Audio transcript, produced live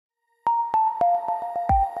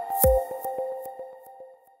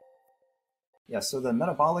Yeah, so the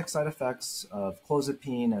metabolic side effects of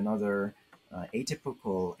clozapine and other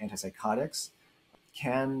atypical antipsychotics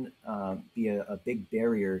can be a big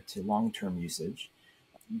barrier to long-term usage.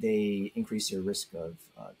 They increase your risk of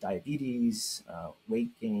diabetes,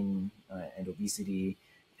 weight gain, and obesity.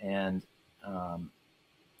 And um,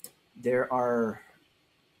 there are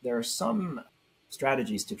there are some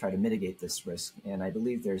strategies to try to mitigate this risk, and I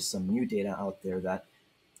believe there's some new data out there that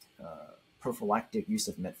prophylactic use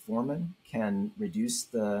of metformin can reduce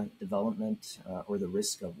the development or the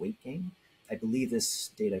risk of weight gain. I believe this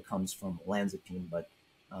data comes from olanzapine, but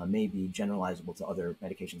may be generalizable to other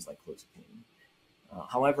medications like clozapine.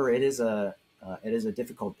 However, it is a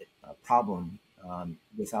difficult problem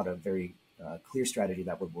without a very clear strategy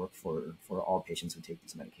that would work for all patients who take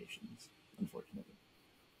these medications, unfortunately.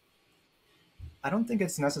 I don't think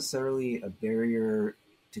it's necessarily a barrier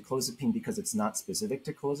to clozapine because it's not specific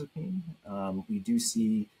to clozapine. We do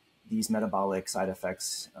see these metabolic side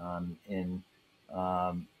effects in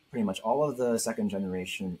pretty much all of the second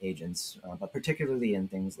generation agents, but particularly in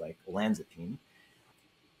things like olanzapine.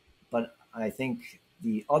 But I think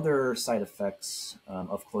the other side effects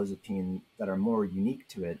of clozapine that are more unique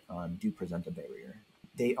to it do present a barrier.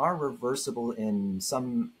 They are reversible in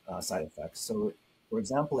some side effects. So, for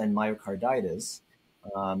example, in myocarditis,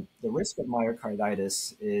 the risk of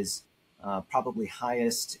myocarditis is probably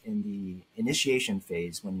highest in the initiation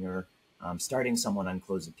phase when you're starting someone on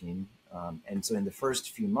clozapine. And so in the first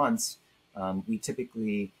few months, we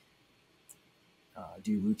typically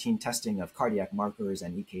do routine testing of cardiac markers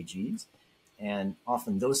and EKGs. And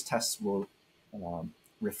often those tests will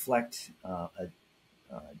reflect an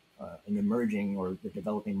emerging or the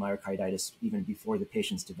developing myocarditis even before the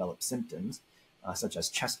patients develop symptoms, such as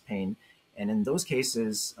chest pain. And in those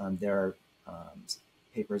cases, there are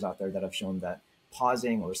papers out there that have shown that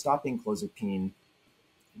pausing or stopping clozapine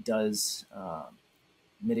does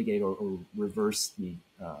mitigate or reverse the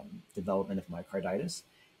development of myocarditis.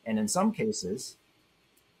 And in some cases,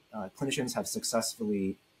 clinicians have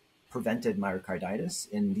successfully prevented myocarditis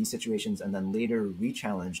in these situations and then later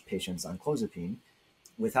re-challenged patients on clozapine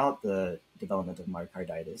without the development of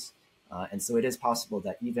myocarditis. And so it is possible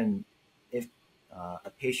that even if a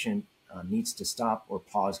patient needs to stop or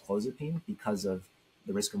pause clozapine because of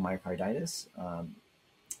the risk of myocarditis,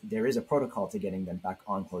 there is a protocol to getting them back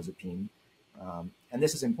on clozapine. And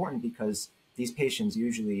this is important because these patients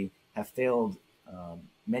usually have failed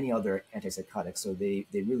many other antipsychotics, so they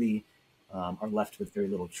really are left with very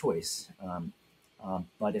little choice.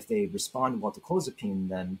 But if they respond well to clozapine,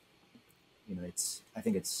 then I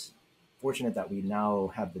think it's fortunate that we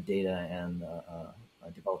now have the data and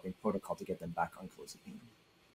a developing protocol to get them back on clozapine.